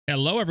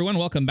Hello, everyone.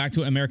 Welcome back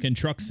to American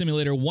Truck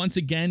Simulator. Once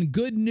again,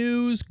 good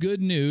news, good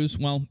news.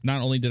 Well,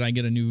 not only did I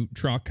get a new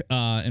truck,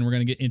 and we're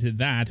going to get into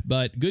that,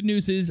 but good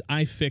news is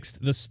I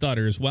fixed the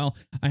stutters. Well,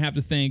 I have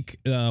to thank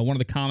one of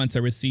the comments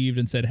I received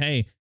and said,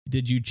 hey,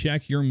 did you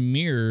check your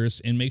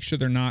mirrors and make sure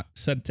they're not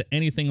set to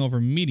anything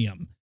over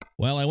medium?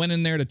 Well, I went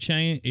in there to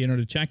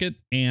check it,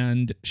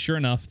 and sure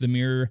enough, the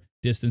mirror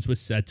distance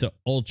was set to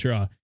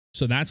ultra.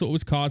 So that's what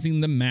was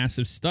causing the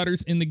massive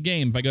stutters in the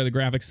game. If I go to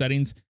graphics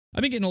settings,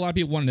 I've been getting a lot of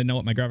people wanting to know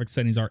what my graphics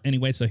settings are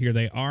anyway, so here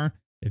they are.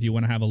 If you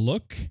want to have a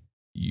look,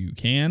 you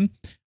can.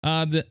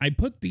 I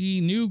put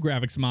the new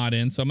graphics mod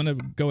in, so I'm going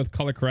to go with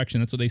color correction.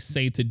 That's what they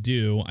say to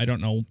do. I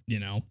don't know,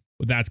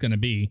 what that's going to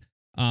be.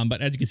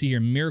 But as you can see here,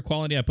 mirror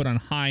quality I put on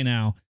high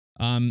now.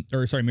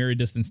 Mirror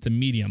distance to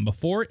medium.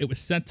 Before, it was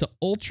set to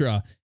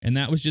ultra, and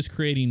that was just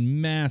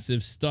creating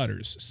massive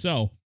stutters.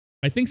 So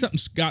I think something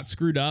got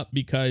screwed up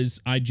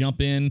because I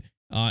jump in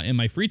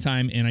my free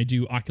time and I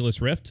do Oculus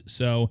Rift.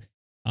 So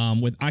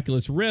with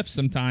Oculus Rift,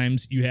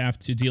 sometimes you have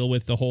to deal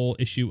with the whole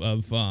issue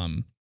of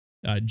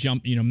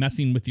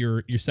messing with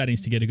your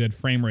settings to get a good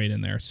frame rate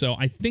in there. So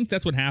I think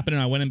that's what happened.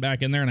 And I went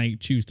back in there and I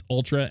chose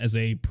Ultra as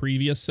a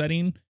previous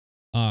setting,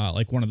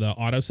 like one of the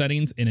auto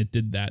settings, and it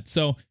did that.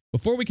 So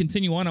before we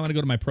continue on, I want to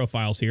go to my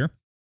profiles here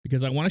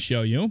because I want to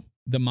show you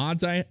the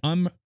mods I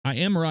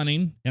am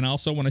running, and I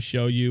also want to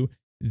show you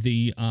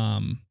the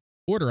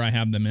order I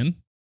have them in.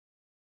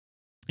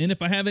 And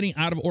if I have any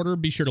out of order,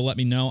 be sure to let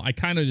me know. I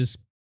kind of just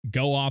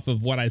go off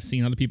of what I've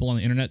seen other people on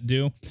the internet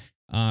do.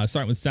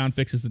 Starting with sound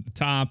fixes at the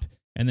top,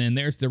 and then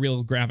there's the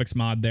real graphics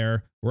mod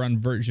there. We're on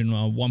version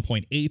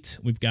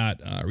 1.8. We've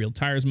got real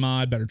tires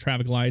mod, better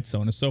traffic lights, so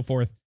on and so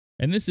forth.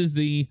 And this is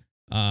the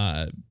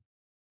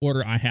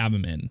order I have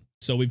them in.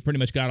 So we've pretty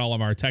much got all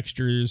of our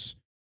textures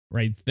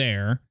right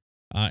there.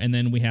 And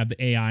then we have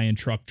the AI and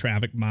truck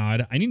traffic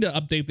mod. I need to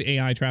update the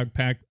AI traffic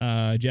pack.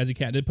 Jazzy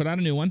Cat did put out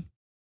a new one.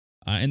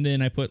 And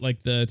then I put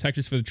like the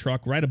textures for the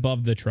truck right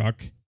above the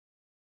truck.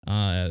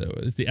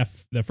 It's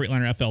the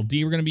Freightliner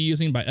FLD we're going to be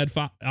using by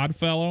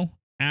Oddfellow.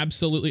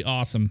 Absolutely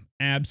awesome.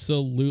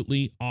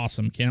 Absolutely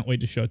awesome. Can't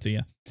wait to show it to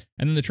you.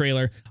 And then the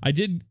trailer. I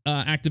did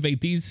activate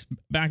these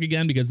back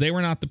again because they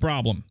were not the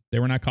problem. They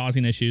were not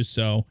causing issues,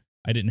 so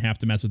I didn't have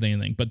to mess with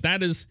anything. But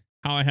that is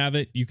how I have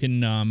it. You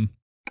can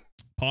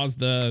pause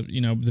the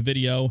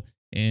video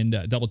and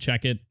double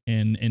check it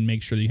and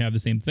make sure that you have the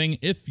same thing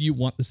if you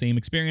want the same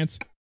experience.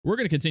 We're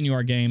going to continue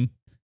our game.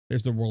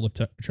 There's the world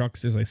of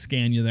trucks as I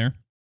scan you there.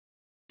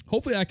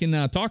 Hopefully I can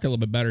talk a little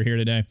bit better here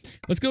today.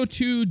 Let's go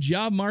to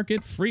job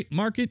market, freight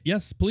market.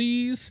 Yes,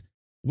 please.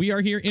 We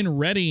are here in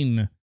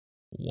Reading.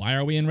 Why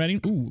are we in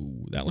Reading?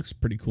 Ooh, that looks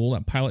pretty cool.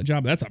 That pilot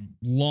job. That's a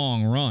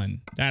long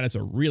run. That is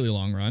a really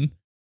long run.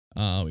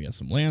 We got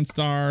some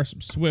Landstar,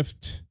 some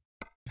Swift.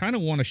 Kind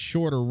of want a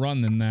shorter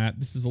run than that.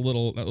 This is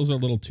those are a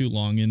little too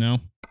long,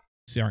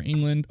 CR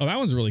England. Oh, that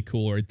one's really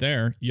cool right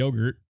there.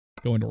 Yogurt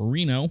going to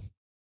Reno.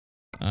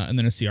 And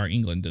then a CR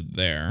England to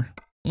there.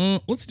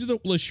 Let's do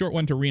the short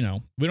one to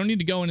Reno. We don't need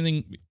to go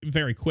anything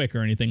very quick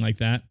or anything like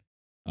that.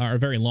 Or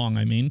very long,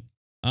 I mean.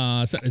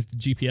 Set as the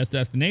GPS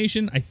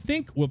destination. I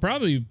think we'll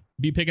probably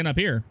be picking up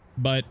here.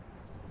 But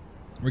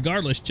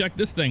regardless, check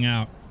this thing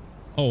out.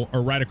 Oh,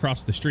 or right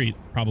across the street,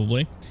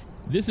 probably.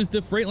 This is the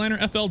Freightliner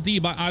FLD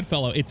by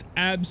Oddfellow. It's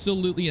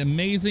absolutely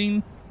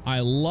amazing. I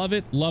love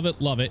it, love it,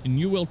 love it. And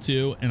you will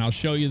too. And I'll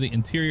show you the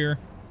interior.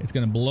 It's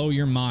going to blow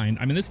your mind.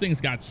 I mean, this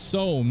thing's got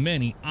so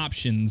many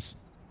options.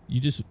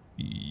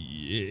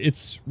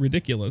 It's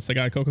ridiculous. I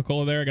got a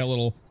Coca-Cola there. I got a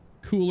little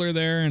cooler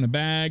there and a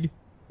bag.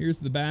 Here's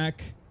the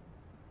back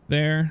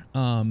there.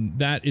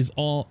 That is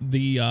all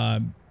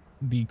the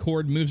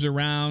cord moves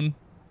around.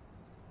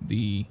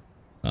 The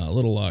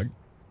little,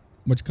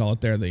 what you call it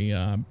there? The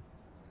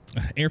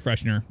air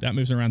freshener that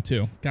moves around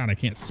too. God, I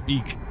can't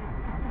speak.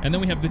 And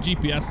then we have the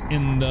GPS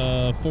in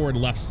the forward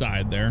left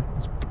side there.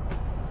 Let's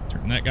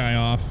turn that guy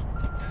off.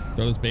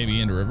 Throw this baby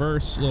into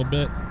reverse a little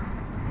bit.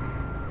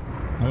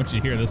 I want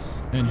you to hear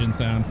this engine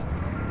sound.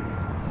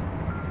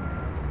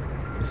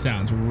 It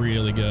sounds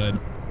really good,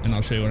 and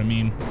I'll show you what I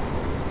mean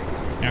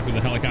after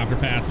the helicopter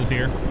passes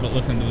here, but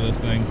listen to this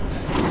thing.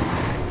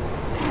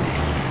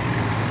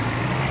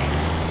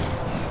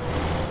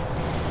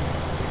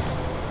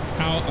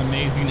 How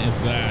amazing is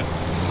that?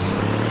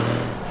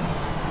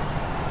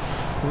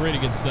 Pretty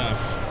good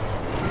stuff.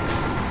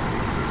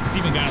 It's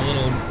even got a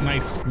little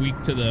nice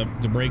squeak to the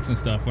brakes and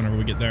stuff whenever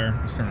we get there.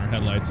 Let's turn our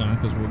headlights on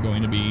because we're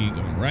going to be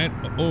going right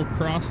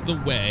across the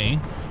way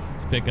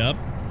to pick up.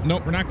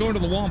 Nope, we're not going to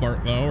the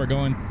Walmart though. We're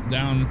going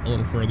down a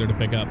little further to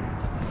pick up.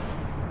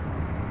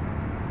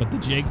 But the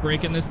Jake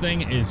brake in this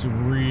thing is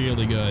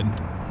really good.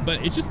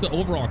 But it's just the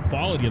overall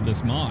quality of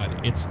this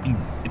mod. It's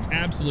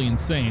absolutely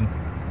insane.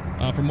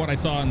 From what I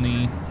saw in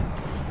the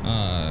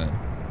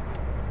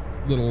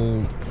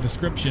little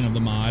description of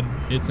the mod,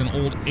 it's an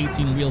old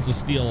 18 Wheels of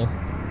Steel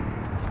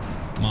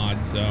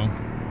mod, so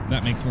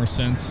that makes more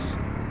sense.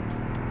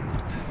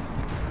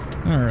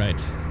 All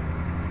right,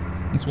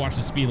 let's watch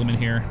the speed limit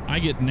here. I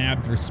get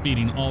nabbed for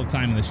speeding all the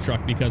time in this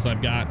truck because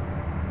I've got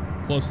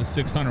close to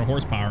 600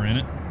 horsepower in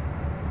it.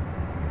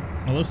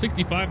 Although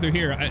 65 through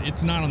here,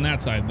 it's not on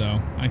that side though.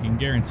 I can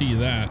guarantee you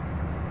that.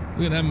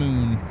 Look at that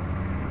moon.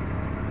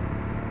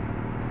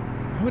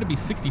 Why would it be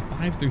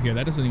 65 through here?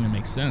 That doesn't even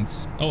make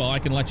sense. Oh, well, I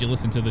can let you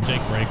listen to the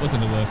Jake brake.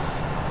 Listen to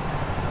this.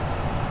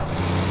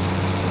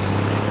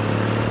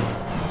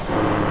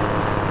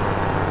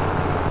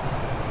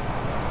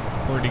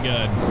 Pretty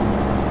good.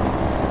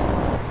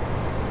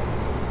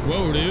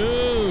 Whoa,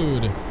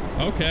 dude.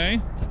 Okay.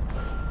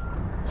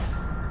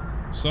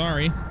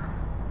 Sorry.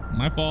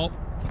 My fault.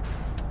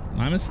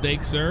 My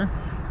mistake, sir.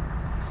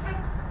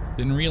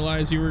 Didn't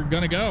realize you were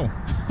gonna go.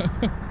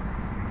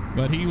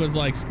 But he was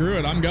like, screw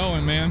it, I'm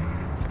going, man.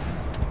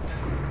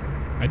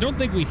 I don't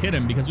think we hit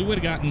him because we would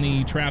have gotten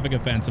the traffic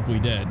offense if we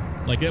did.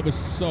 Like, it was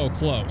so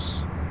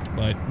close,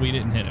 but we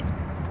didn't hit him.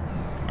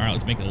 All right,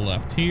 let's make a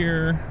left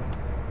here.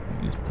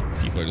 These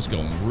people are just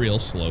going real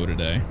slow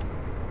today.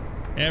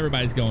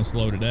 Everybody's going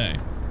slow today.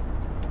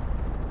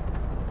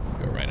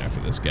 Go right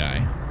after this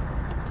guy.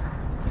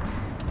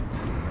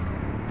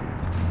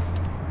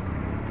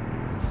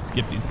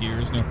 Skip these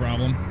gears, no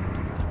problem.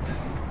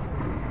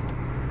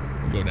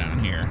 We'll go down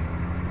here.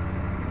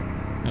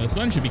 Now the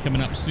sun should be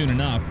coming up soon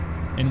enough.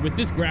 And with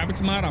this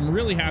graphics mod, I'm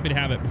really happy to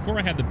have it. Before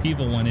I had the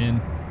People one in,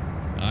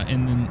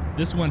 and then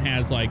this one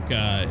has like,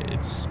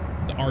 it's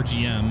the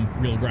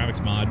RGM, real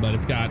graphics mod, but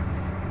it's got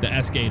the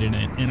S-Gate in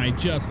it. And I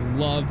just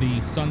love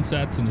the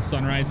sunsets and the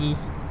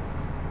sunrises.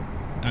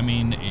 I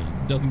mean,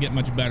 it doesn't get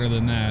much better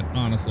than that,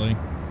 honestly.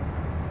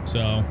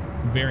 So,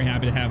 I'm very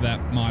happy to have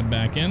that mod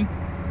back in.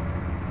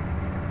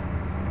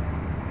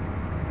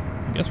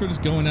 I guess we're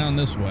just going down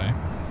this way.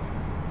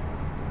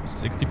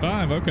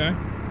 65, okay.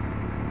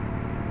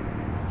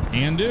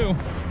 Can do.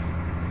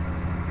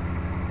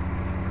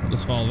 We'll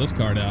just follow this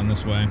car down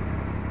this way.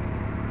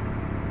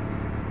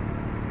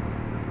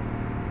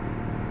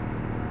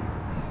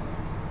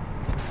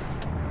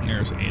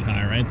 There's 8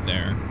 high right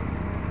there.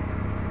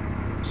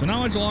 So not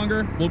much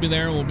longer. We'll be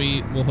there.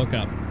 We'll hook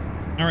up.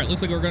 All right,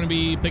 looks like we're going to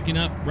be picking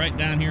up right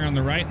down here on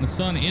the right, and the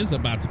sun is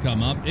about to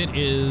come up. It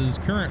is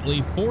currently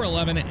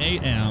 4:11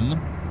 a.m.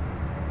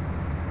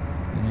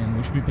 and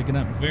we should be picking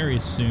up very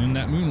soon.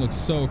 That moon looks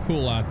so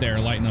cool out there,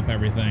 lighting up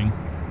everything.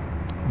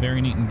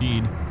 Very neat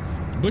indeed.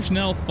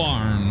 Bushnell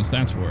Farms,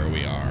 that's where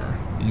we are.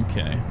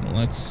 Okay, well,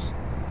 let's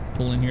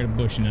pull in here to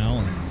Bushnell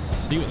and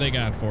see what they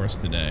got for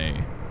us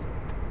today.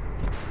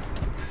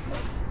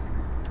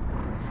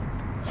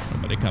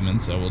 Nobody coming,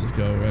 so we'll just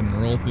go ahead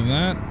and roll through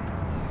that.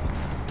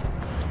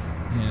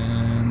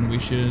 And we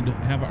should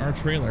have our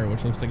trailer,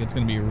 which looks like it's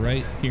going to be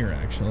right here,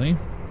 actually.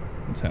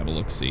 Let's have a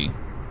look-see.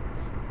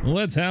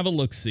 Let's have a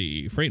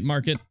look-see. Freight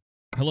market.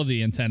 I love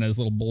the antennas,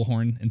 little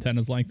bullhorn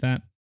antennas like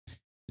that.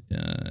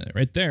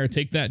 Right there,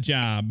 take that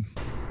job.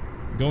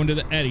 Going to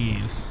the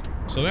Eddies.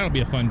 So that'll be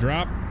a fun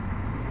drop.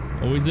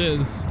 Always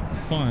is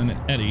fun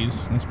at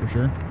Eddies, that's for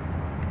sure.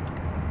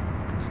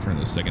 Let's turn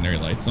those secondary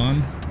lights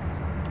on.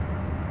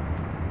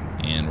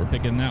 And we're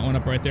picking that one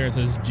up right there. It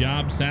says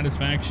job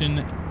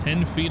satisfaction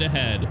 10 feet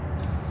ahead.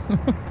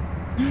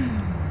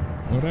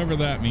 Whatever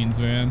that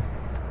means, man.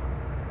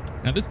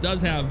 Now this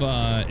does have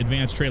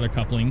advanced trailer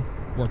coupling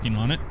working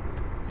on it.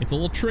 It's a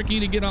little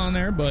tricky to get on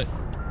there, but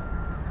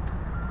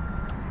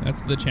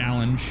that's the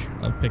challenge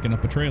of picking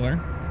up a trailer.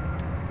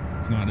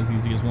 It's not as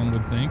easy as one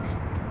would think.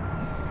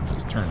 Let's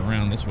just turn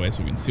around this way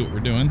so we can see what we're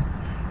doing.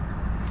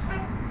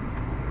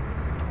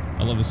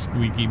 I love the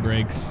squeaky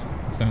brakes.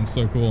 It sounds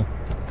so cool.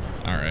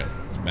 All right,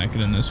 let's back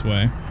it in this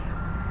way.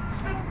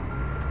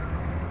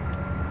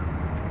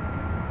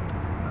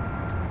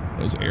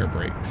 Those air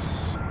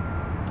brakes.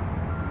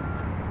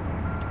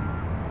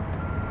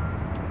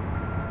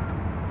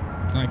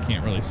 I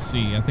can't really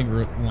see. I think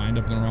we're lined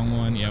up in the wrong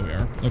one. Yeah, we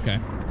are. Okay.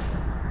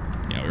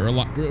 Yeah, we were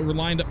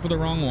lined up for the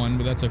wrong one,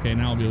 but that's okay.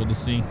 Now I'll be able to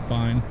see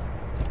fine.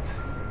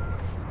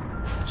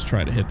 Let's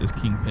try to hit this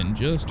kingpin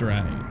just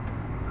right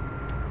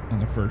on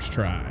the first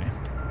try.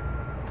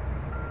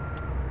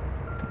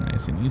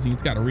 Nice and easy.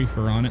 It's got a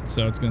reefer on it,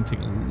 so it's going to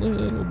take a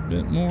little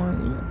bit more.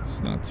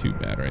 That's not too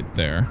bad right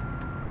there.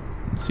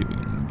 Let's see if we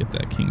can get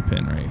that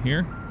kingpin right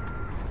here.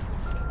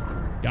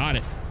 Got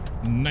it.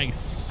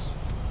 Nice.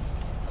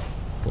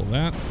 Pull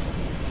that.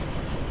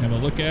 Have a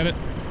look at it.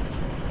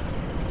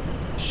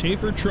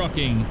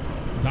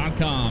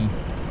 SchaeferTrucking.com.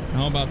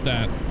 How about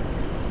that?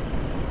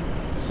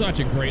 Such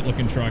a great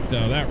looking truck,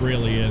 though. That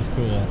really is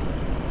cool.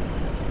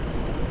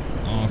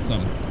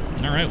 Awesome.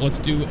 All right, let's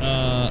do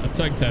a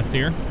tug test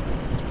here.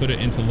 Let's put it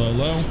into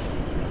low,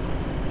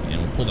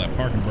 and we'll pull that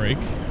parking brake,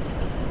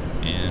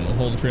 and we'll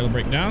hold the trailer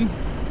brake down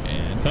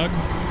and tug.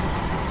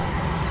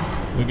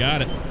 We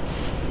got it.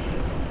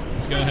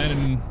 Let's go ahead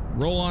and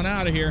roll on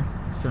out of here.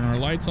 Let's turn our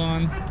lights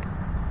on,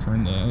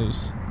 turn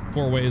those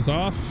 4-ways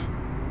off,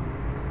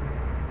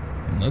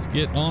 and let's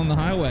get on the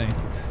highway.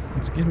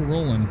 Let's get it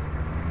rolling.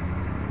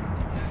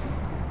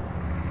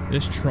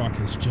 This truck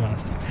is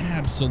just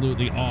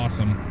absolutely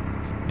awesome.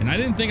 And I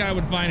didn't think I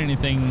would find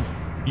anything,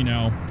 you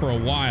know, for a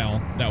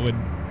while that would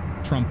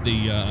trump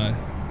the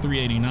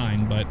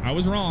 389, but I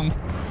was wrong.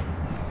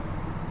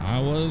 I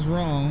was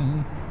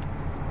wrong.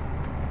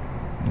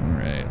 All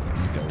right,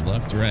 make a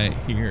left, right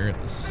here at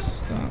the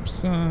stop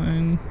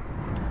sign.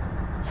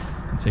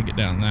 And take it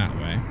down that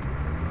way.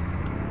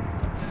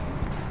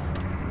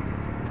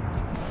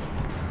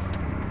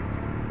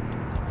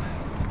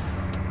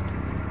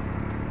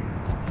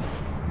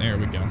 There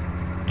we go.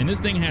 And this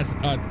thing has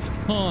a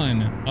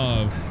ton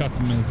of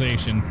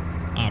customization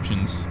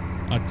options.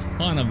 A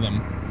ton of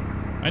them.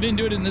 I didn't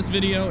do it in this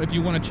video. If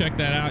you want to check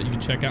that out, you can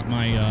check out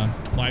my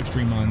live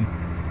stream on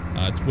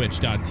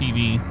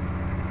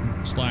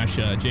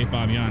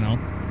twitch.tv/jfabiano.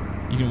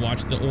 You can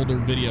watch the older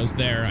videos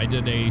there. I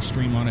did a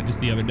stream on it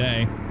just the other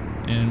day,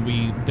 and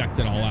we decked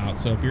it all out.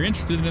 So if you're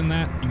interested in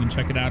that, you can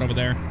check it out over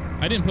there.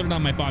 I didn't put it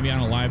on my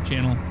Fabiano live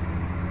channel.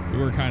 We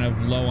were kind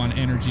of low on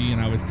energy,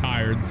 and I was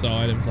tired, so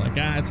I was like,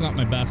 it's not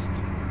my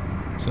best.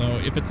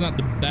 So if it's not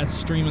the best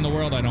stream in the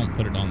world, I don't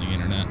put it on the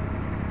internet.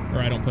 Or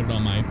I don't put it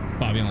on my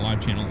Fabiano live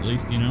channel, at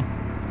least, you know.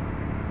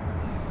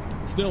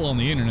 It's still on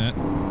the internet.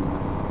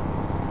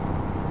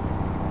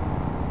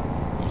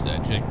 Use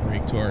that jake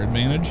brake to our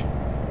advantage.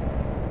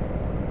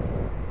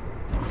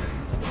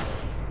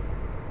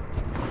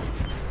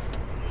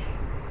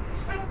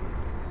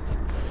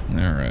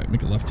 All right,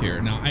 make a left here.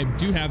 Now, I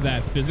do have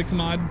that physics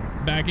mod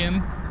back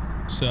in,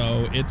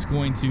 so it's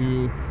going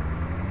to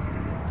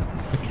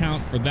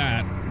account for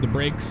that. The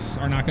brakes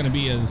are not going to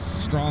be as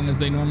strong as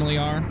they normally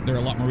are. They're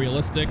a lot more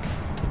realistic.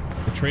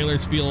 The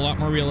trailers feel a lot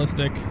more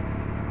realistic.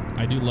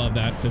 I do love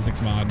that physics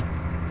mod.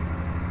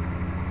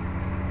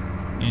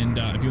 And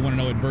if you want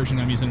to know what version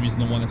I'm using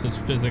the one that says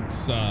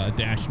physics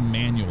dash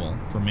manual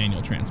for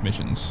manual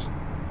transmissions.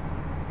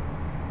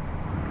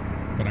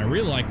 But I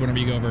really like whenever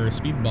you go over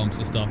speed bumps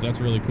and stuff.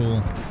 That's really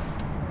cool.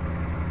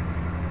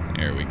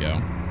 There we go.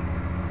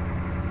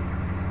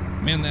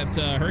 Man, that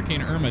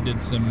Hurricane Irma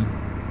did some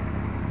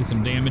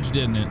damage,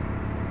 didn't it?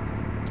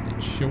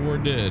 It sure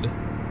did.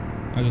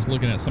 I was just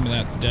looking at some of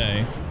that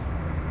today.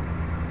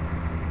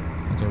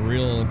 It's a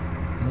real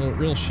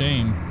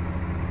shame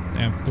to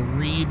have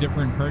 3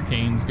 different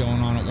hurricanes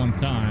going on at one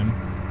time.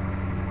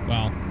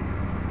 Well,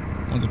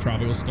 one's a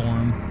tropical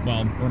storm.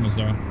 Well, Irma's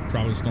a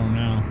tropical storm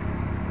now.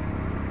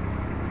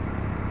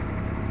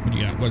 What do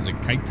you got? What is it?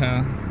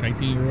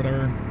 Kaiti or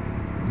whatever?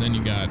 And then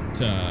you got,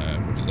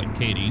 which is like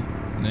Katie.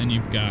 And then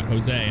you've got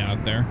Jose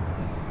out there.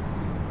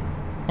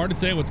 Hard to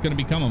say what's going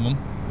to become of them.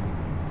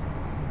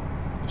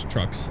 Those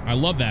trucks. I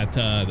love that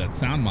that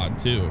sound mod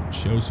too. It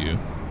shows you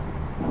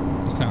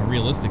just how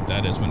realistic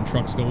that is when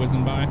trucks go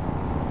whizzing by.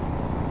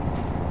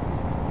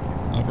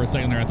 Oh, for a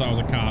second there, I thought it was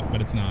a cop, but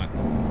it's not.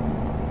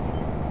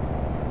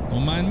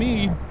 Don't mind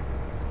me,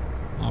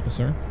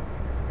 officer.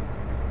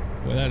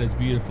 Boy, that is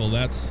beautiful.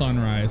 That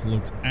sunrise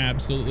looks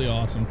absolutely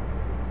awesome.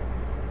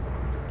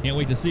 Can't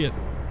wait to see it,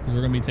 because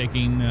we're going to be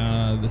taking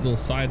this little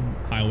side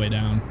highway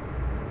down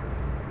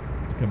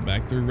to come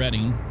back through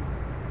Reading.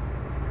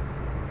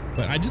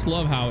 But I just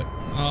love how it...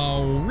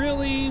 Oh,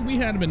 really? We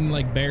had been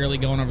like barely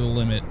going over the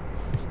limit.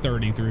 It's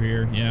 30 through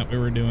here. Yeah, we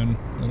were doing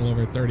a little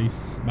over 30,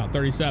 about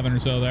 37 or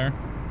so there.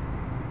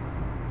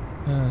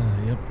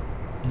 Yep.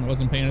 I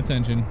wasn't paying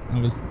attention. I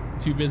was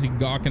too busy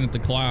gawking at the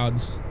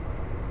clouds.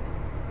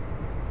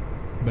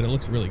 But it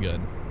looks really good.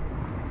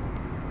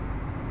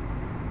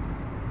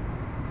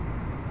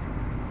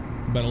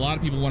 But a lot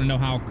of people want to know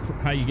how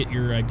you get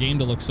your game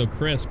to look so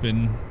crisp,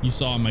 and you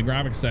saw in my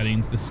graphics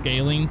settings the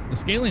scaling. The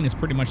scaling is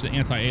pretty much the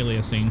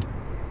anti-aliasing,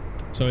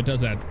 so it does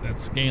that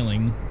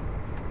scaling,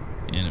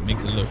 and it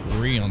makes it look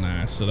real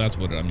nice. So that's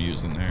what I'm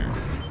using there.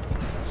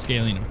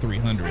 Scaling of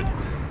 300,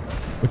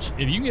 which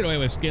if you can get away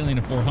with scaling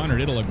of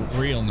 400, it'll look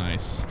real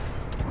nice.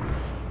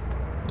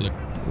 Look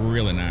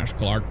really nice,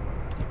 Clark.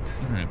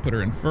 All right, put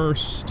her in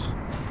first.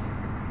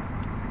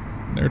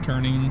 They're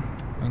turning.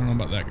 I don't know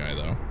about that guy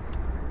though.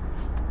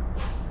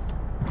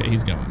 Okay,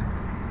 he's going.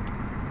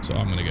 So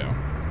I'm gonna go.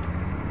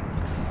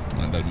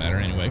 Well, that doesn't matter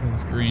anyway because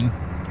it's green.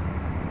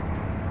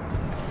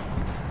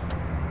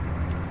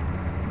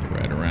 Get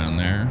right around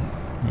there.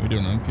 How are we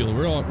doing on fuel?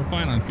 We're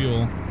fine on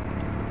fuel.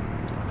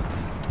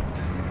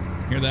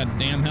 Hear that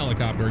damn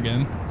helicopter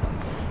again.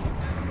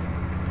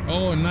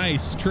 Oh,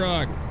 nice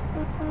truck.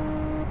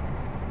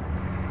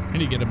 I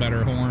need to get a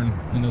better horn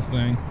in this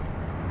thing.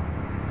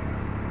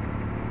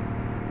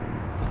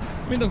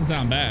 I mean, it doesn't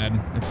sound bad.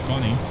 It's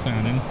funny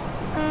sounding.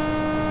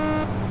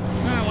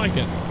 I like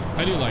it.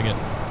 I do like it.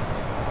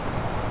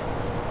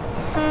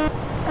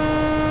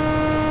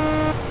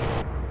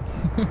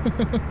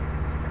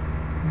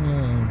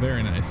 Oh,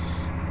 very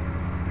nice.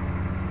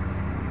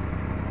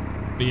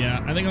 But yeah,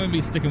 I think I'm gonna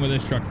be sticking with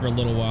this truck for a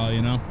little while,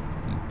 you know?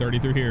 30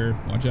 through here.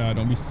 Watch out,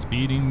 don't be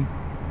speeding.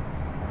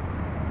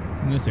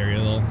 In this area,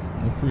 they'll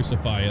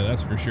crucify you,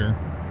 that's for sure.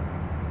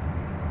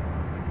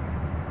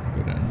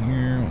 Go down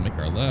here, we'll make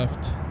our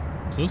left.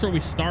 So this is where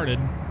we started,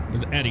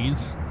 was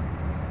Eddie's.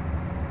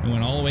 We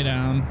went all the way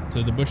down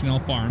to the Bushnell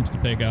Farms to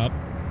pick up.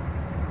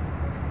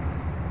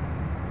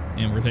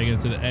 And we're taking it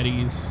to the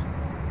Eddie's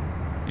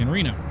in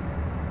Reno.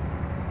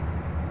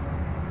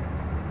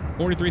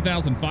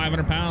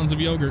 43,500 pounds of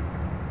yogurt.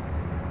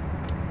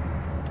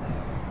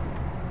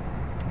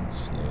 Let's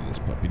slow this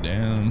puppy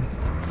down.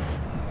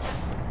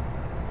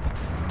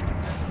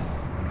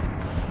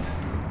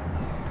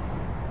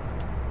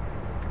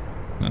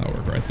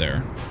 right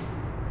there.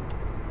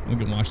 We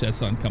can watch that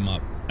sun come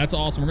up. That's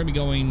awesome. We're gonna be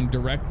going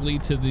directly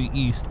to the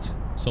east,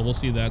 so we'll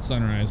see that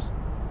sunrise.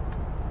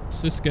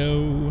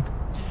 Cisco.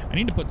 I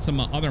need to put some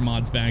other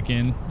mods back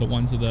in, the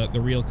ones of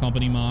the real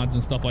company mods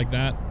and stuff like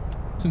that.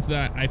 Since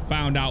that I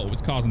found out what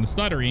was causing the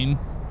stuttering,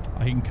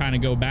 I can kind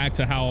of go back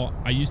to how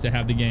I used to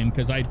have the game,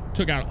 because I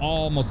took out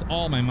almost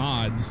all my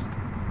mods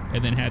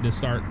and then had to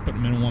start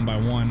putting them in one by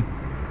one.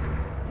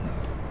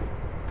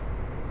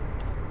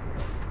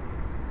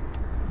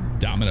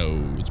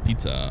 Domino's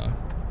Pizza.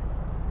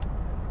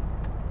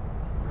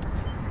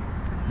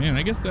 Man,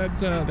 I guess that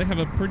they have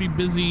a pretty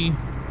busy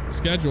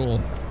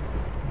schedule.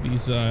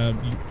 These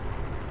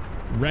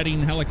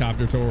Reading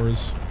helicopter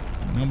tours.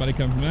 Nobody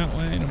come from that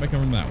way. Nobody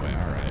come from that way.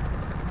 All right.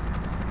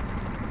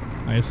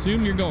 I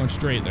assume you're going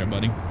straight there,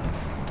 buddy.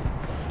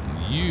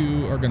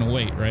 You are gonna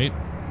wait, right?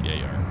 Yeah,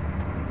 you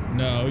are.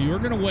 No, you are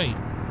gonna wait.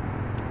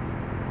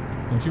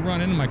 Don't you run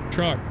into my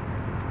truck.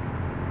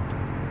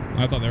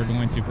 I thought they were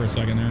going to for a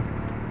second there.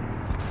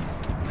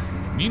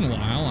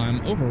 Meanwhile,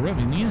 I'm over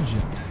revving the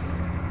engine.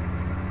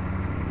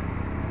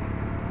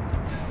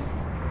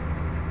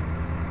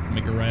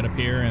 Make a right up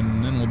here,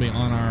 and then we'll be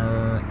on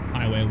our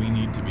highway we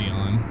need to be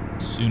on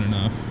soon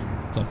enough.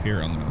 It's up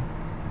here on the...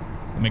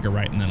 We'll make a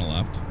right and then a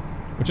left.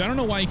 Which I don't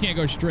know why you can't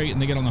go straight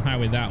and they get on the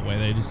highway that way.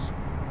 They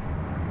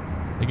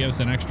give us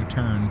an extra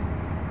turn.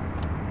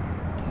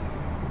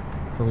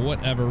 For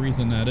whatever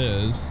reason that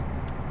is.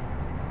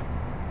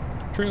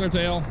 Trailer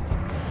tail.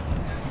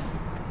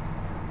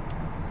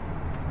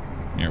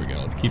 There we go.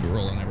 Let's keep it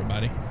rolling,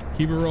 everybody.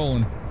 Keep it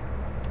rolling.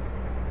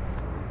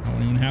 I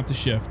won't even have to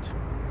shift.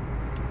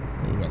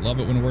 Ooh, I love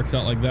it when it works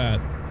out like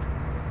that.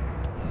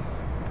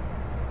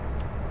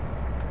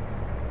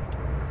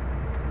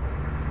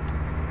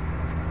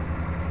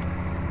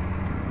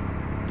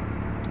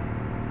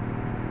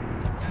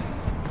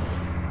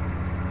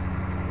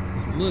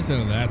 Just listen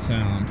to that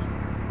sound.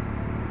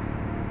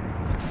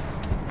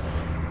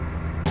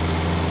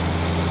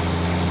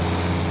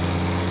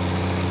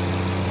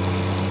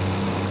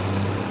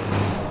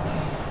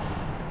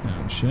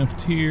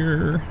 Shift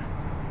here.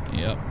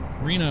 Yep.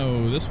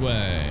 Reno this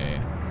way.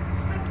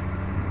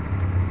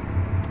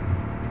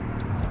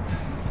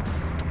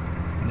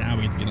 Now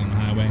we get to get on the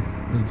highway.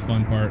 This is the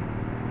fun part.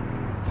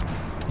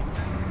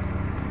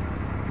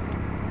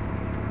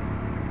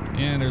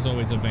 And there's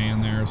always a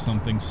van there or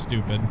something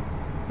stupid.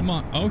 Come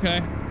on.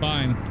 Okay.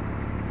 Fine.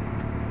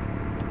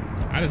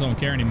 I just don't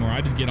care anymore.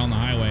 I just get on the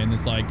highway and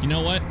it's like, you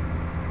know what?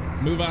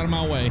 Move out of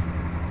my way.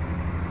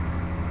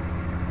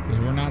 Because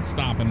we're not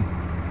stopping.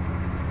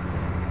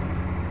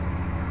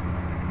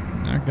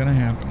 Not gonna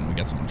happen. We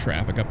got some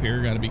traffic up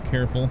here. Gotta be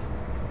careful.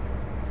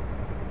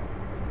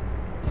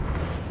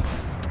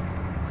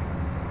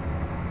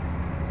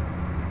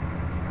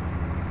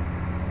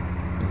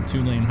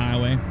 Two-lane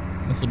highway.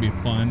 This will be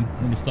fun.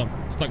 We'll be stuck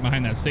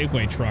behind that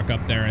Safeway truck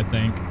up there, I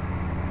think.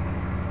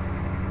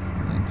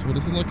 That's what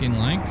it's looking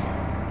like.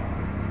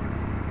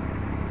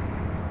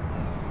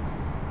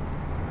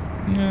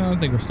 Yeah, I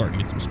think we're starting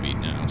to get some speed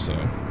now, so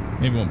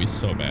maybe it won't be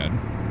so bad.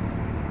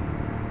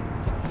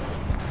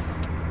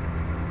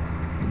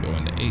 We'll go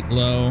into 8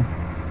 low.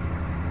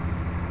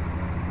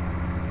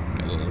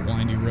 Got a little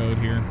windy road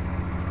here.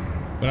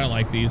 But I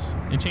like these.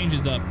 It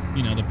changes up,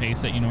 you know, the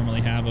pace that you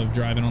normally have of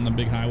driving on the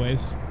big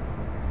highways.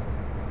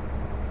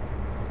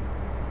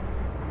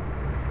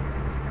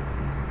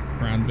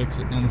 Brown Vic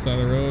sitting on the side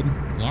of the road.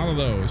 A lot of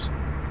those.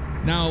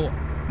 Now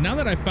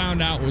that I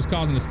found out what was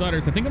causing the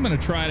stutters, I think I'm going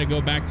to try to go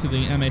back to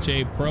the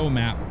MHA Pro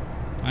map.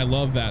 I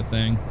love that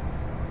thing.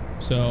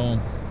 So,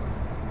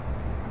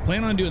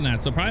 plan on doing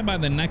that. So probably by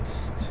the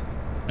next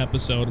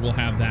episode, we'll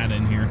have that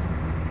in here.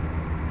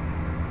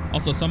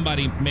 Also,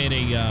 somebody made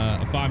a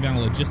 5-gallon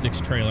logistics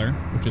trailer,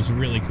 which is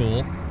really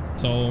cool.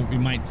 So we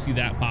might see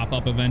that pop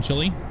up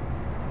eventually.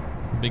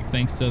 Big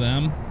thanks to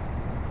them.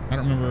 I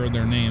don't remember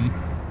their name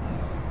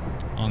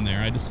on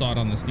there. I just saw it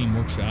on the Steam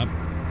Workshop.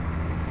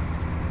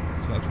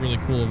 So that's really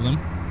cool of them.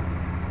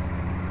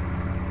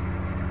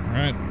 All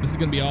right, this is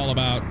going to be all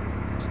about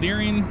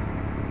steering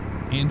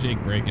and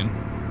Jake braking.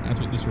 That's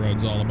what this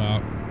road's all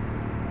about.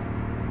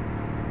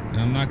 And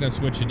I'm not going to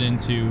switch it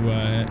into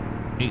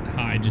 8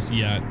 high just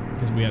yet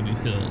because we have these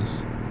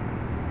hills.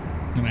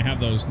 And I have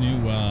those new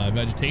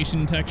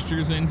vegetation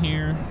textures in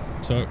here.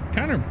 So it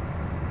kind of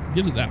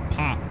gives it that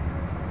pop.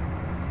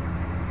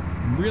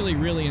 I'm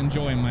really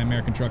enjoying my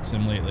American Truck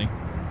Sim lately.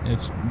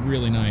 It's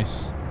really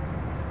nice.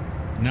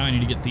 Now I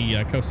need to get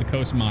the Coast to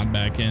Coast mod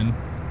back in.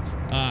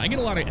 I get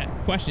a lot of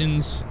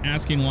questions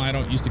asking why I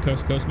don't use the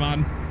Coast to Coast mod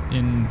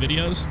in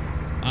videos.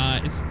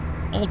 It's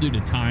all due to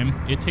time.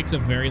 It takes a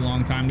very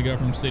long time to go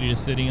from city to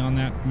city on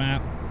that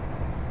map.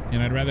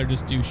 And I'd rather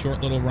just do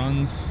short little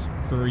runs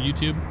for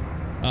YouTube.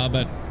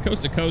 But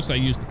Coast to Coast,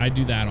 I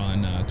do that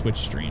on Twitch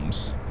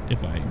streams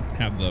if I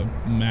have the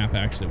map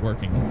actually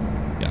working.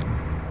 Got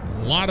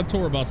a lot of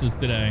tour buses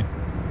today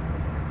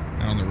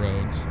out on the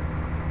roads.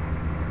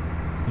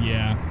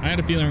 Yeah, I had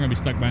a feeling we're gonna be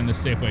stuck behind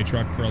this Safeway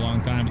truck for a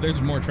long time, but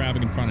there's more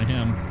traffic in front of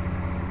him.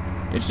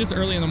 It's just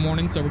early in the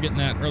morning, so we're getting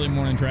that early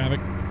morning traffic.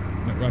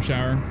 at rush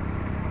hour.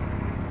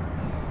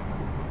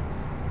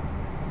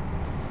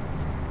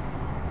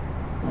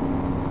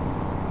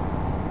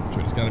 So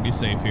we just got to be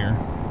safe here.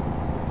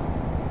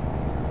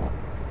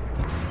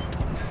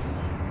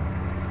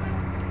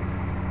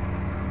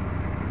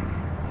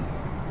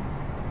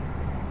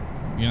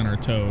 Be on our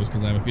toes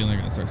because I have a feeling they're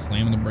going to start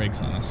slamming the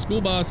brakes on us.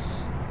 School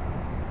bus.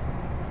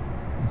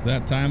 It's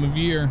that time of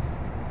year.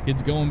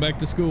 Kids going back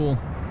to school.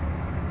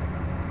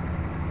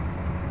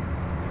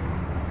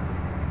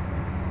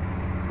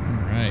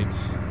 All right.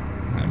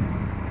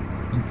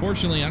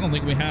 Unfortunately, I don't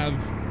think we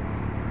have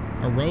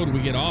a road we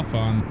get off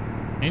on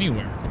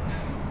anywhere.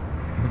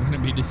 We're going to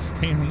be just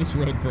staying on this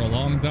road for a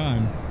long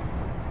time.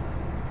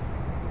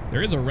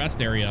 There is a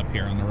rest area up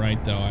here on the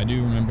right, though. I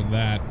do remember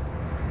that.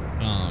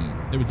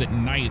 It was at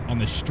night on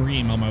the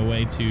stream on my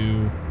way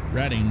to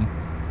Reading,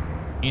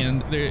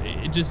 and there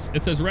it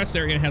says rest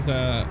area and has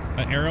an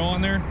arrow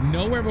on there.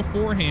 Nowhere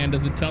beforehand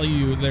does it tell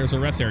you there's a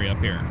rest area up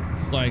here.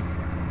 It's just like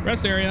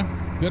rest area.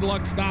 Good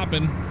luck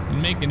stopping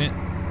and making it.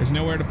 There's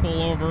nowhere to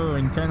pull over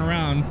and turn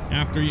around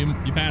after you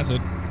pass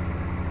it.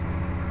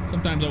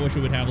 Sometimes I wish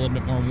we would have a little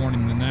bit more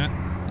warning than that.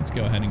 Let's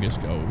go ahead and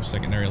just go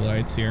secondary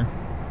lights here.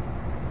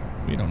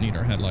 We don't need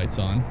our headlights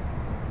on.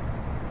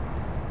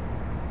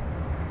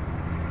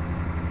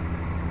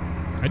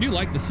 I do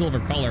like the silver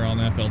color on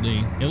the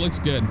FLD. It looks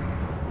good.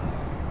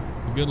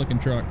 A good looking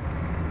truck.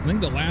 I think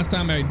the last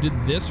time I did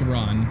this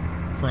run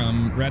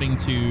from Reading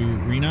to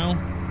Reno,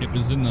 it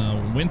was in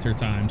the winter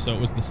time, so it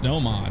was the snow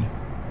mod.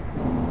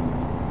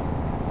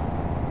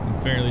 I'm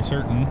fairly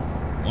certain.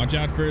 Watch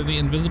out for the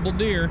invisible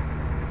deer.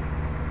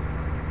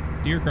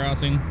 Deer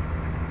crossing.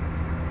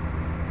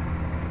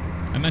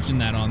 I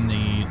mentioned that on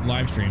the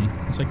live stream.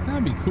 I was like,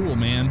 that'd be cool,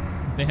 man.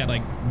 If they had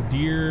like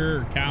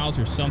deer, cows,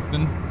 or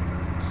something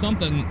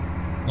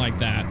like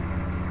that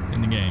in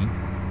the game.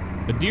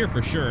 But deer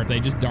for sure, if they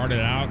just darted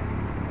out.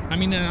 I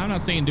mean, I'm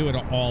not saying do it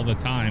all the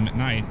time at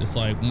night, just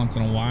like once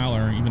in a while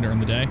or even during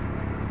the day.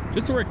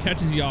 Just to where it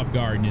catches you off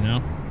guard, you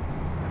know?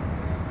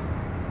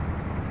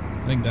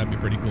 I think that'd be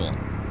pretty cool.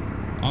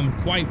 I'm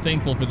quite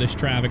thankful for this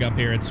traffic up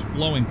here. It's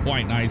flowing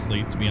quite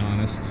nicely, to be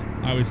honest.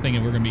 I was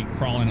thinking we're gonna be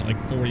crawling at like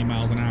 40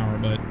 miles an hour,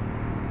 but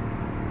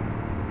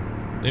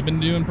they've been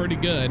doing pretty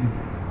good.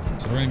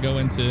 So we're gonna go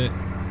into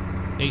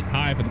 8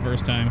 high for the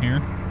first time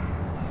here.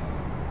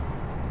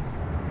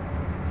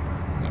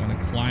 I'm gonna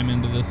climb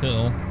into this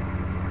hill.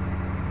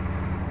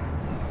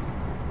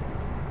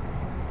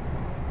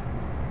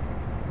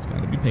 Just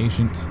gotta be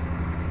patient.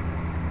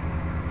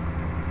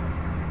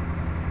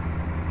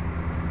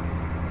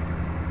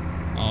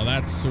 Oh,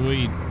 that's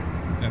sweet.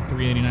 That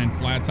 389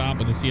 flat top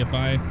with a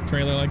CFI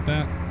trailer like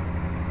that.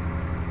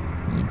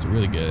 It looks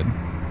really good.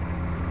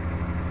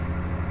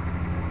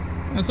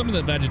 Now, some of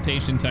the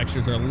vegetation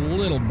textures are a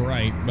little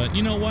bright, but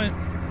you know what?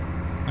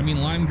 I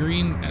mean, lime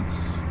green,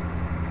 it's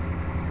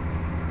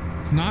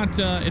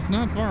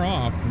not far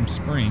off from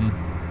spring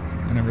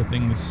and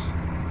everything's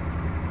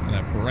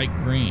that bright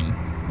green.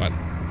 But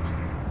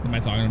what am I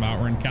talking about?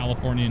 We're in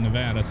California and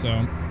Nevada, so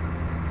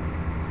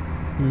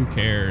who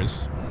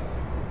cares?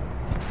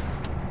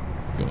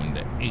 Going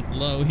to 8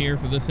 low here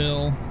for this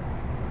hill.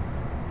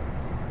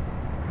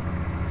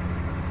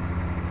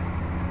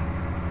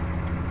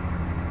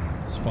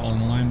 Just following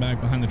the line back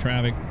behind the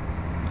traffic.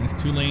 Nice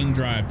 2-lane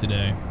drive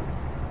today.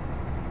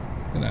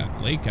 Look at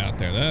that lake out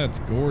there. That's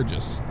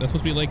gorgeous. That's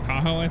supposed to be Lake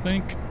Tahoe, I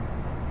think.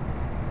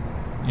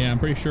 Yeah, I'm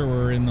pretty sure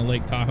we're in the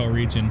Lake Tahoe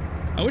region.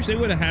 I wish they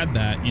would have had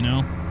that, you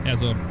know,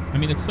 as a, I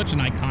mean, it's such an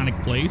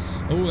iconic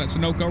place. Oh, that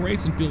Sunoco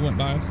racing field went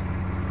by us.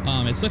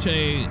 It's such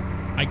a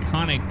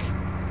iconic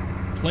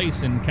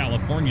place in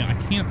California. I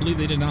can't believe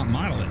they did not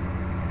model it.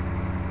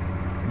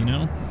 You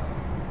know?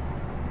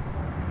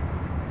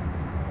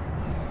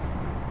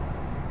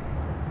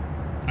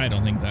 I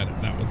don't think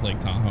that was Lake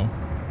Tahoe.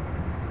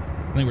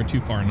 I think we're too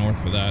far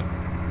north for that.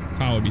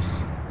 Tahoe would be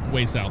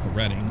way south of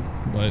Reading,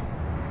 but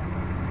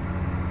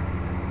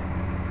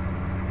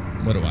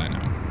what do I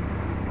know?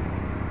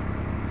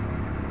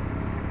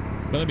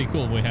 But that'd be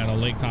cool if we had a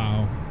Lake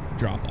Tahoe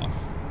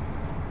drop-off.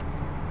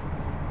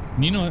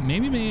 You know what?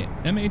 Maybe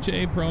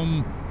MHA Pro,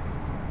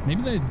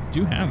 maybe they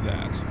do have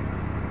that.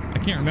 I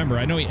can't remember.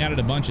 I know he added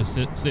a bunch of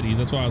cities.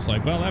 That's why I was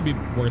like, well, that'd be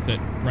worth it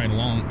right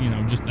along, you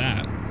know, just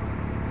that.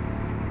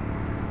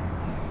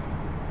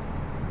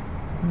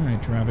 All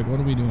right, traffic, what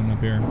are we doing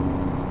up here?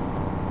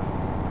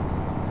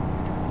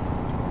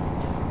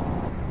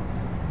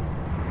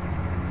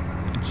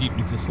 That Jeep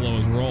needs to slow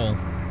his roll.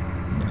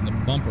 We're on the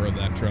bumper of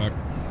that truck.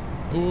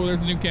 Oh,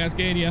 there's the new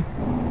Cascadia.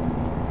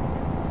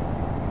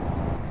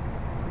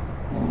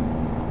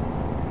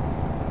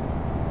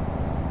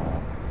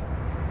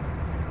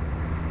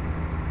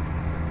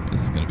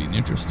 This is going to be an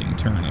interesting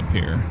turn up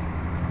here.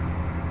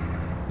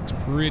 It's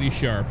pretty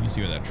sharp. You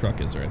see where that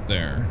truck is right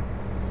there.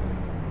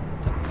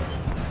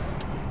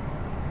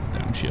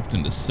 Downshift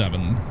into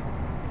 7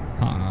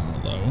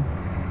 low.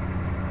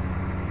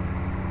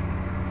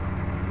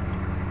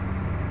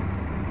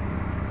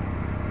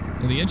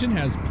 Now, the engine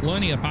has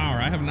plenty of power.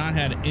 I have not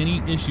had any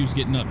issues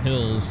getting up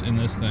hills in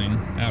this thing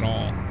at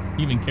all.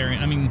 even carrying,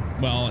 I mean,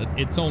 well,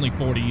 it's only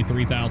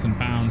 43,000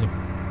 pounds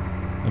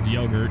of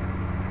yogurt.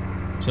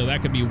 So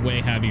that could be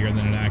way heavier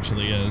than it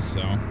actually is,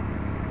 so.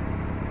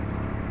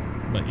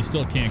 But you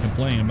still can't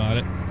complain about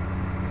it.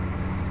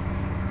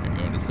 I'm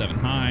going to 7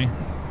 high.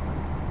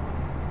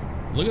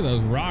 Look at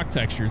those rock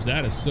textures.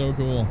 That is so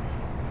cool.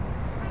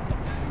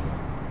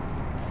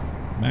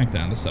 Back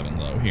down to 7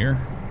 low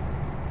here.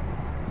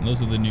 And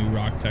those are the new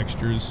rock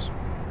textures.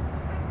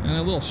 And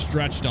a little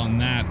stretched on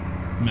that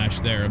mesh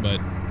there, but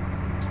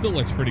still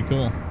looks pretty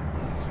cool.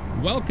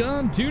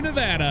 Welcome to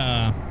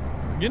Nevada.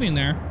 We're getting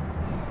there.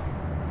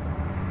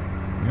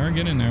 We are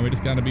getting there. We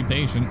just got to be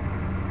patient.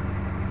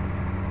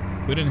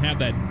 If we didn't have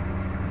that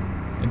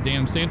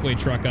damn Safeway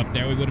truck up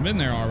there, we would have been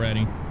there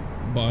already.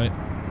 But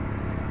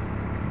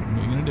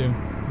what are you going to do?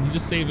 He's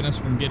just saving us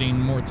from getting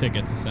more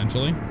tickets,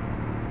 essentially.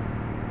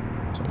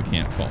 So we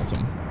can't fault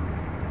him.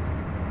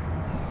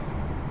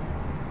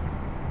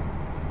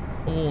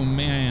 Oh,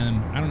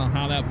 man. I don't know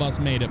how that bus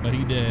made it, but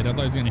he did. I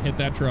thought he was going to hit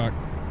that truck.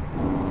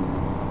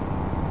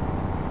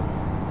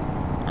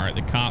 All right,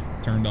 the cop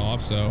turned off,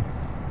 so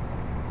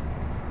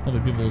hopefully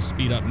people will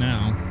speed up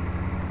now.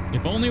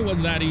 If only it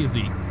was that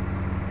easy.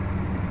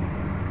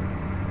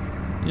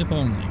 If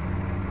only.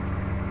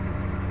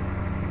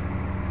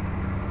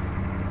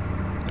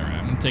 All right,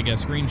 I'm going to take a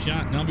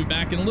screenshot, and I'll be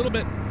back in a little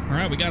bit. All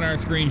right, we got our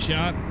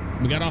screenshot.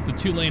 We got off the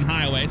 2-lane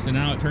highway, so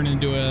now it turned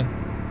into a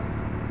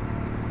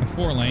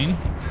 4-lane.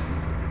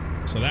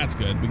 So that's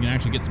good. We can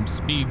actually get some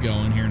speed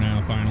going here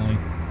now, finally.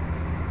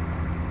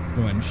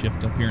 Go ahead and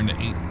shift up here into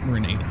 8. We're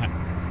in 8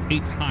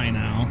 high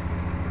now.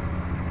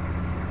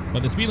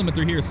 But the speed limit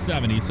through here is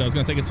 70, so it's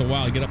going to take us a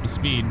while to get up to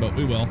speed, but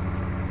we will.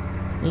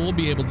 We'll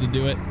be able to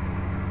do it.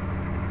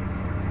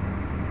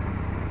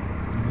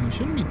 And it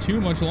shouldn't be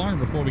too much longer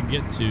before we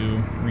get to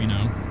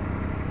Reno.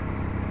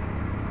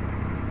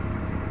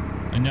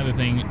 Another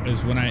thing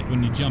is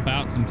when you jump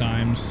out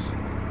sometimes,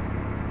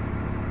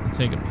 you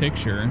take a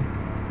picture,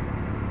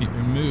 it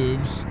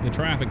removes the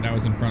traffic that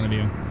was in front of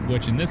you,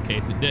 which in this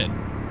case it did.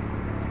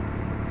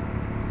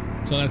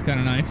 So that's kind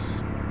of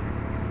nice.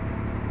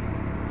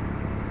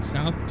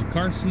 South to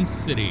Carson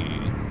City.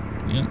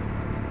 Yep.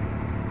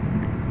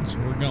 So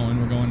we're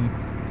going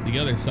to the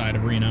other side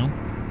of Reno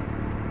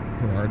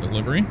for our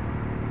delivery.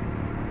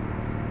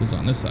 Who's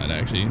on this side,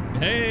 actually?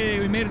 Hey,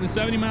 we made it to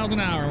 70 miles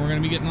an hour. We're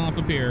going to be getting off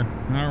up here.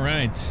 All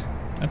right.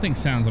 That thing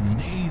sounds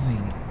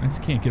amazing. I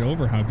just can't get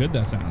over how good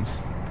that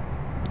sounds.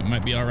 It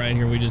might be all right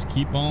here. We just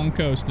keep on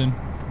coasting.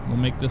 We'll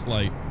make this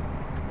light.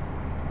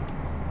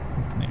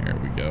 There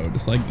we go.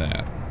 Just like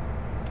that.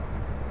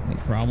 No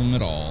problem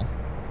at all.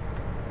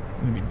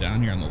 Maybe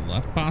down here on the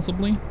left,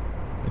 possibly?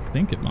 I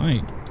think it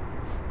might.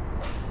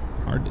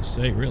 Hard to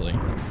say, really.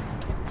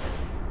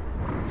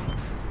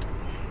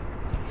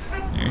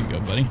 There you go,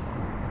 buddy.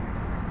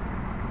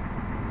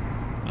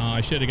 Oh,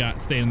 I should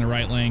have stayed in the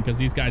right lane because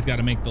these guys got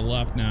to make the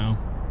left now.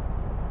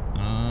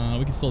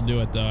 We can still do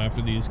it, though,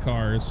 after these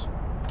cars.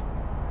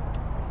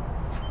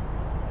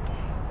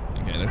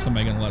 Okay, there's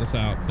somebody going to let us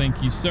out.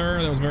 Thank you,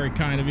 sir. That was very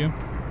kind of you.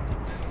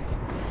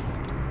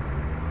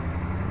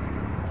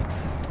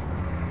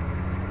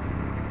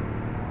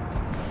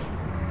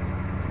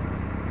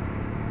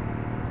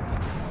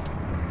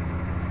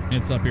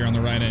 It's up here on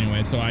the right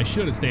anyway, so I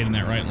should have stayed in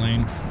that right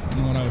lane. I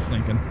don't know what I was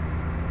thinking.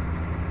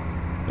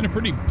 Been a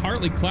pretty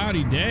partly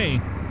cloudy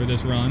day for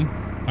this run.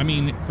 I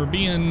mean, for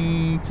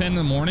being 10 in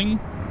the morning,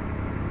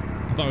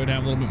 I thought we'd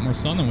have a little bit more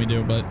sun than we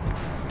do, but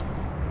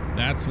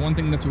that's one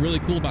thing that's really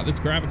cool about this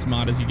graphics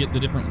mod is you get the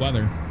different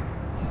weather.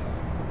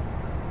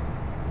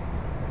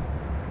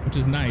 Which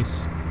is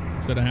nice,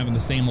 instead of having the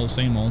same old,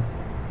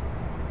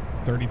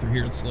 30 through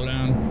here, let's slow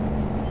down.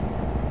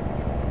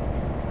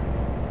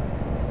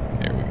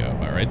 There we go,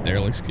 about right there,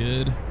 looks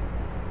good.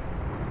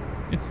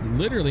 It's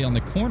literally on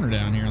the corner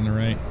down here on the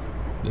right.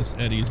 This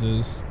Eddie's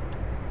is.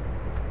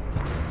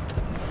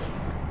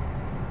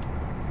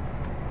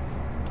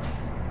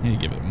 I need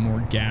to give it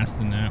more gas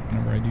than that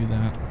whenever I do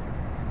that.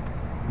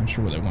 Not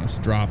sure where they want us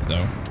to drop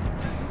though.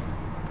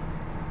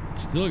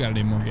 Still got to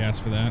do more gas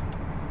for that.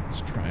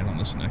 Let's try it on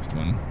this next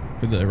one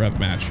for the rev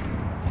match.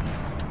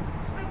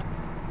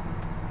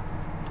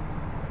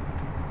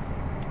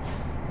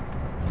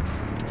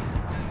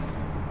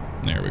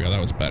 There we go.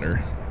 That was better.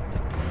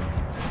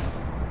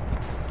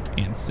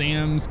 And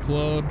Sam's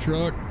Club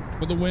truck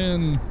for the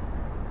win.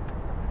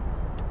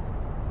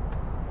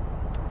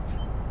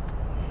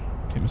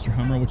 Okay, Mr.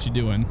 Hummer, what you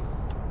doing?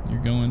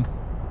 You're going.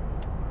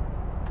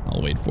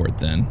 I'll wait for it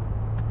then.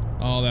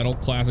 Oh, that old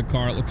classic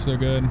car. It looks so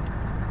good. We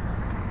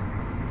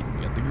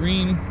got the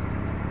green.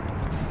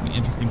 It'll be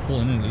interesting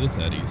pulling into this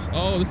Eddie's.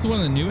 Oh, this is one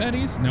of the new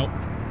Eddie's? Nope.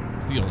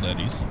 It's the old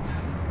Eddie's.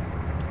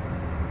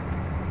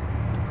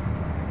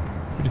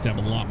 We just have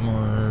a lot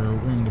more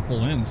room to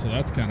pull in, so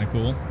that's kind of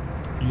cool.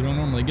 You don't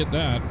normally get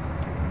that.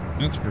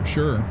 That's for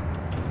sure.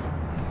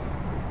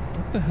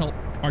 What the hell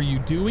are you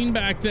doing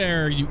back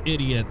there, you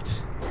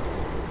idiot?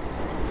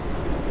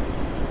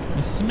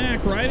 You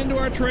smack right into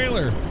our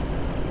trailer.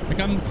 Like,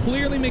 I'm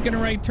clearly making a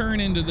right turn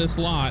into this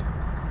lot.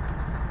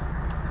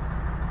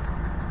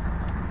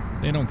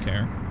 They don't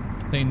care.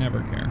 They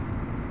never care.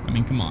 I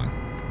mean, come on.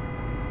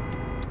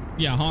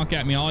 Yeah, honk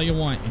at me all you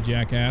want, you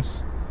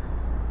jackass.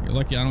 You're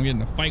lucky I don't get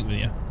in a fight with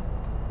you.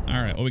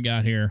 All right, what we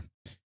got here?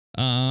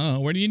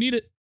 Where do you need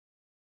it?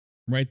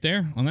 Right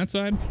there on that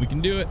side. We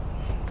can do it.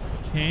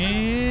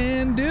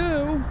 Can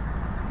do.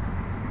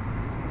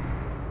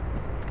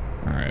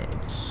 All right,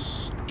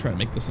 let's try to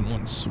make this in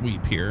one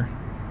sweep here.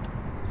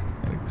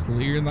 Gotta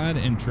clear that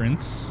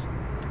entrance.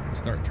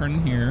 Start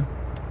turning here.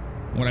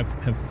 What I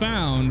have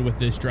found with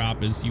this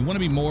drop is you want to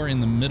be more in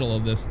the middle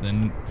of this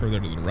than further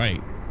to the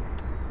right.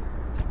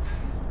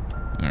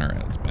 All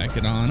right, let's back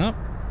it on up.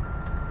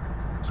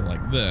 So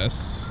like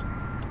this.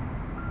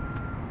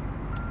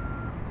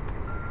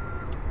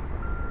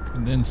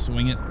 And then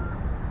swing it.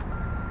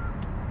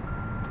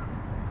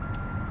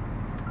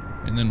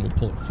 And then we'll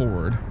pull it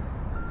forward.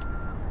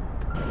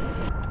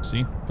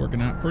 See,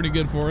 working out pretty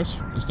good for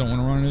us. Just don't want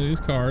to run into these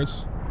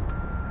cars.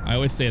 I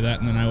always say that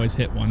and then I always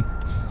hit one.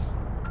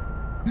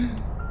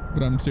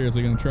 But I'm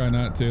seriously going to try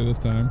not to this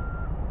time.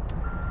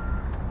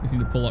 Just need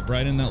to pull up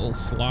right in that little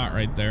slot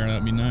right there.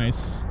 That'd be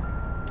nice.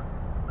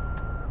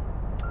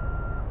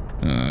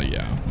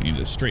 Yeah, we need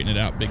to straighten it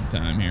out big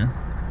time here.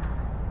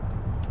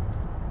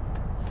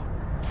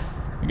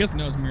 I guess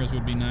nose mirrors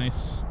would be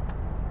nice.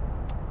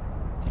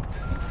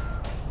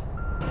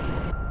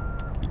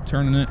 Keep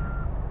turning it.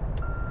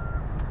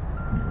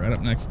 Right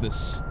up next to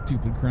this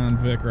stupid Crown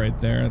Vic right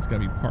there. It's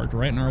got to be parked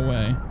right in our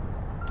way.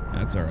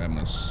 That's all right. I'm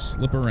going to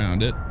slip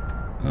around it.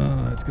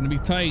 It's going to be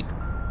tight.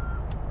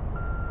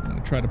 I'm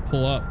going to try to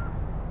pull up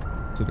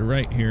to the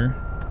right here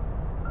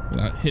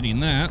without hitting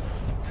that.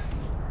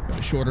 Got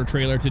a shorter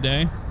trailer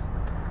today.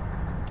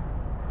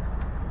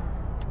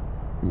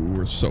 Ooh,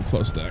 we're so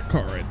close to that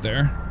car right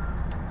there.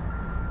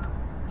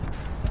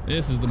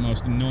 This is the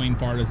most annoying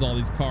part, is all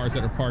these cars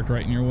that are parked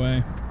right in your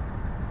way.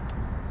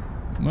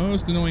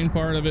 Most annoying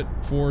part of it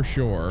for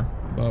sure,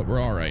 but we're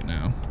all right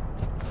now.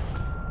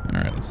 All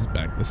right, let's just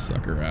back this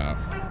sucker out.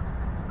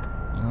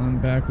 On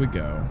back we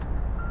go.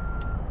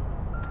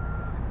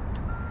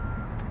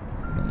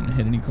 I don't want to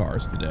hit any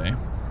cars today.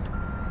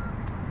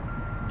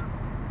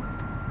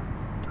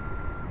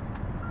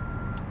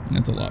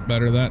 That's a lot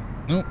better. That,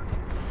 oh,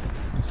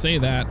 I say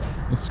that.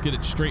 Let's get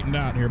it straightened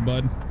out here,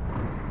 bud.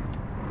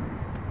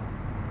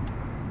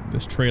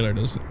 This trailer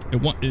does,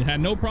 it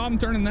had no problem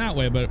turning that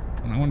way, but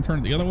when I want to turn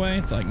it the other way,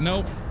 it's like,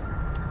 nope.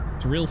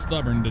 It's real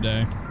stubborn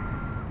today.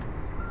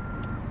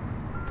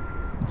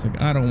 It's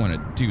like, I don't want to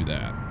do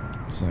that.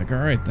 It's like, all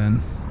right then.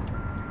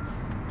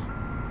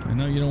 I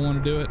know you don't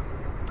want to do it.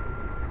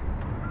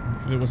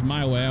 If it was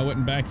my way, I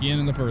wouldn't back you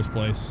in the first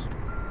place.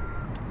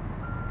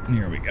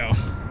 Here we go.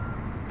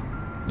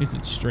 At least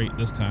it's straight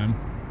this time.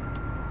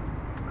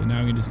 And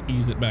now we can just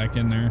ease it back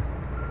in there.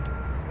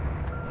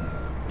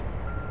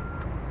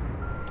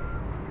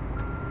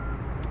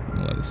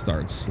 I'll let it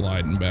start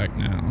sliding back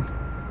now.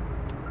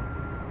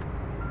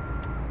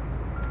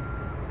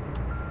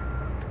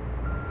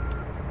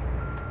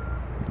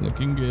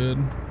 Looking good.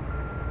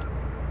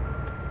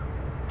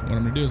 What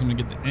I'm gonna do is I'm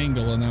gonna get the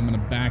angle and then I'm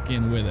gonna back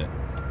in with it.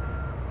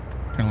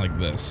 Kind of like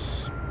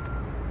this.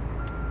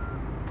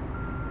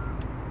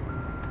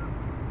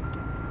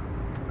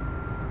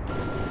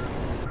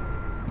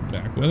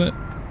 Back with it.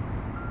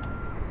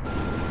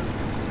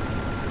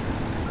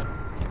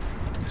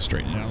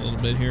 Straighten it out a little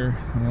bit here.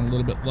 I want a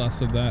little bit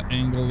less of that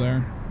angle there.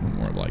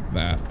 More like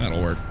that.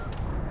 That'll work.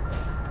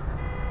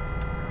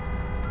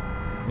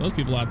 Those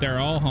people out there are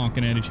all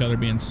honking at each other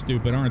being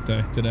stupid, aren't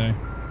they, today?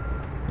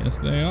 Yes,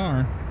 they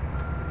are.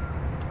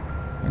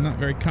 They're not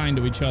very kind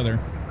to each other.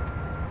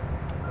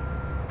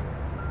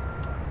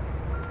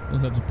 We'll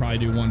have to probably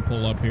do one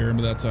pull up here,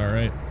 but that's all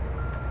right.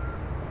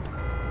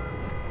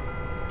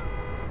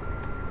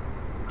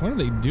 What are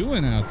they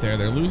doing out there?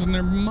 They're losing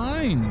their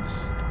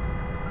minds.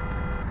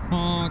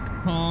 Honk,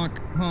 honk,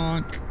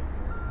 honk.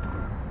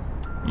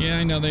 Yeah,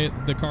 I know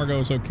the cargo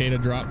is okay to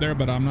drop there,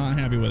 but I'm not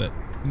happy with it.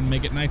 I'm gonna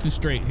make it nice and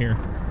straight here.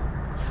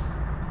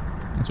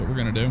 That's what we're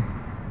gonna do.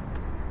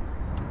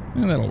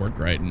 And that'll work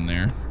right in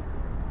there.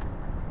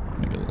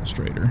 Make it a little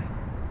straighter.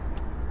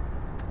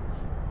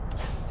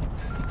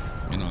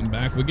 And on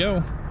back we go.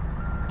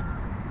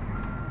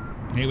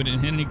 Hey, we didn't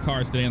hit any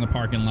cars today in the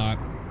parking lot.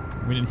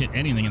 We didn't hit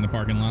anything in the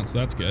parking lot, so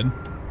that's good.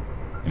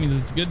 That means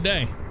it's a good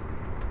day.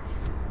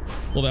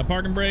 Pull that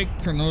parking brake,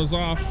 turn those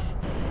off,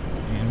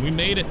 and we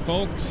made it,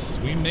 folks.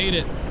 We made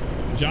it.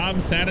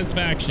 Job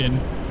satisfaction,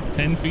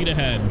 10 feet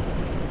ahead.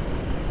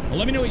 Well,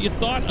 let me know what you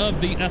thought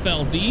of the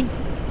FLD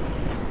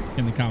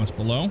in the comments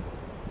below.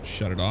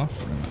 Shut it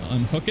off. We're gonna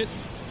unhook it.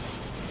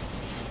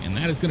 And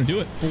that is going to do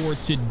it for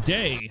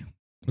today.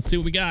 Let's see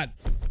what we got.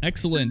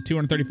 Excellent.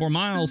 234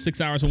 miles,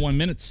 6 hours and 1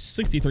 minute,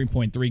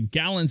 63.3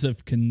 gallons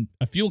of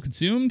fuel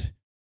consumed.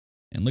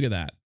 And look at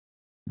that.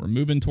 We're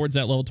moving towards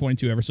that level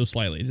 22 ever so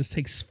slightly. It just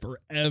takes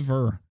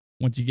forever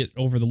once you get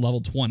over the level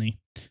 20.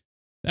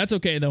 That's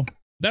okay, though.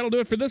 That'll do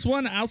it for this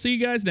one. I'll see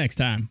you guys next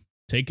time.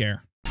 Take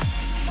care.